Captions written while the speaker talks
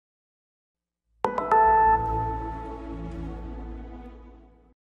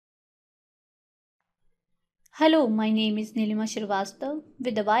Hello, my name is Neelima Srivastav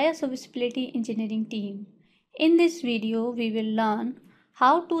with the Avaya Serviceability Engineering team. In this video, we will learn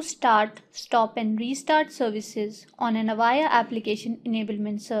how to start, stop and restart services on an Avaya application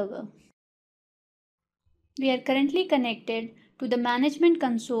enablement server. We are currently connected to the management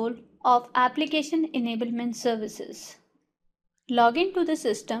console of application enablement services. Log into the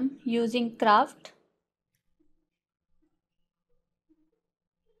system using Craft.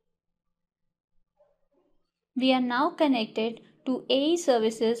 We are now connected to AE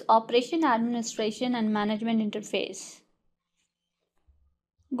Services Operation Administration and Management Interface.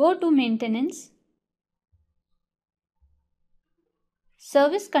 Go to Maintenance,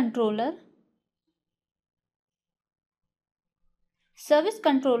 Service Controller. Service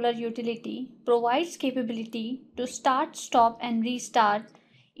Controller utility provides capability to start, stop and restart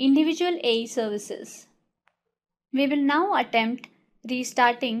individual AE services. We will now attempt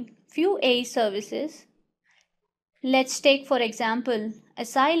restarting few AE services. Let's take for example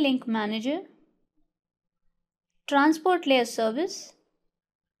SI Link Manager, Transport Layer Service,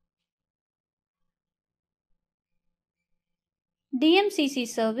 DMCC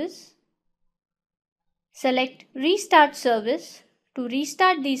service. Select Restart Service to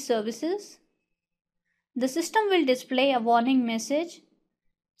restart these services. The system will display a warning message.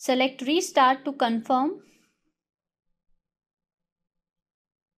 Select Restart to confirm.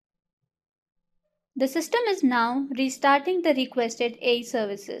 The system is now restarting the requested AE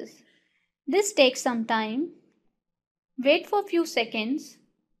services. This takes some time. Wait for a few seconds.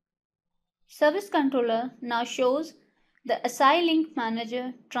 Service Controller now shows the SI Link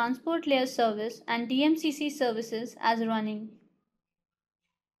Manager, Transport Layer Service and DMCC services as running.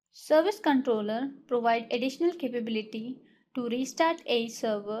 Service Controller provides additional capability to restart AE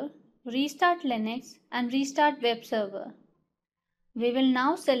server, restart Linux and restart web server. We will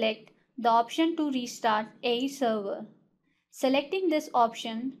now select the option to restart AE server. Selecting this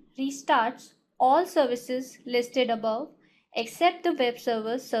option restarts all services listed above except the web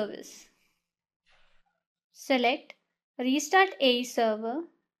server service. Select Restart AE server.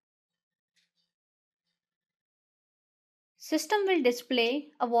 System will display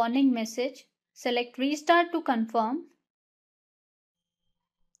a warning message. Select Restart to confirm.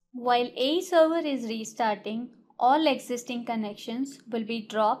 While AE server is restarting, all existing connections will be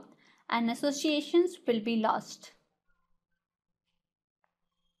dropped and associations will be lost.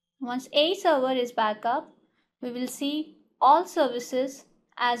 Once AE server is back up, we will see all services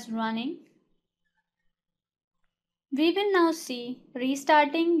as running. We will now see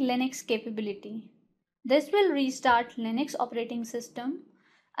restarting Linux capability. This will restart Linux operating system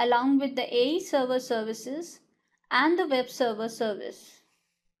along with the AE server services and the web server service.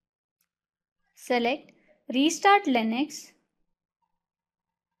 Select Restart Linux.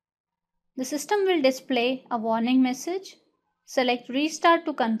 The system will display a warning message. Select Restart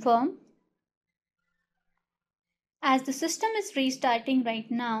to confirm. As the system is restarting right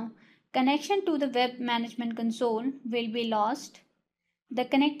now, connection to the web management console will be lost. The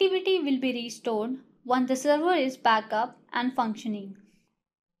connectivity will be restored once the server is back up and functioning.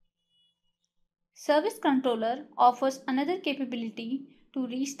 Service Controller offers another capability to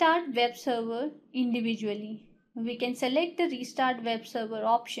restart web server individually. We can select the Restart Web Server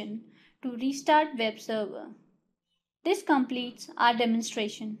option to restart web server. This completes our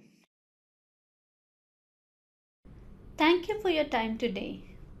demonstration. Thank you for your time today.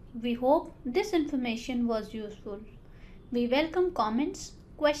 We hope this information was useful. We welcome comments,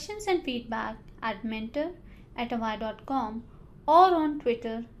 questions and feedback at mentor@avaya.com or on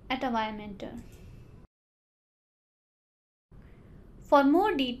Twitter @AvayaMentor. For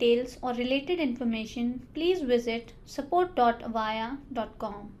more details or related information, please visit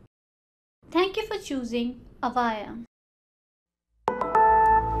support.avaya.com. Thank you for choosing Avaya.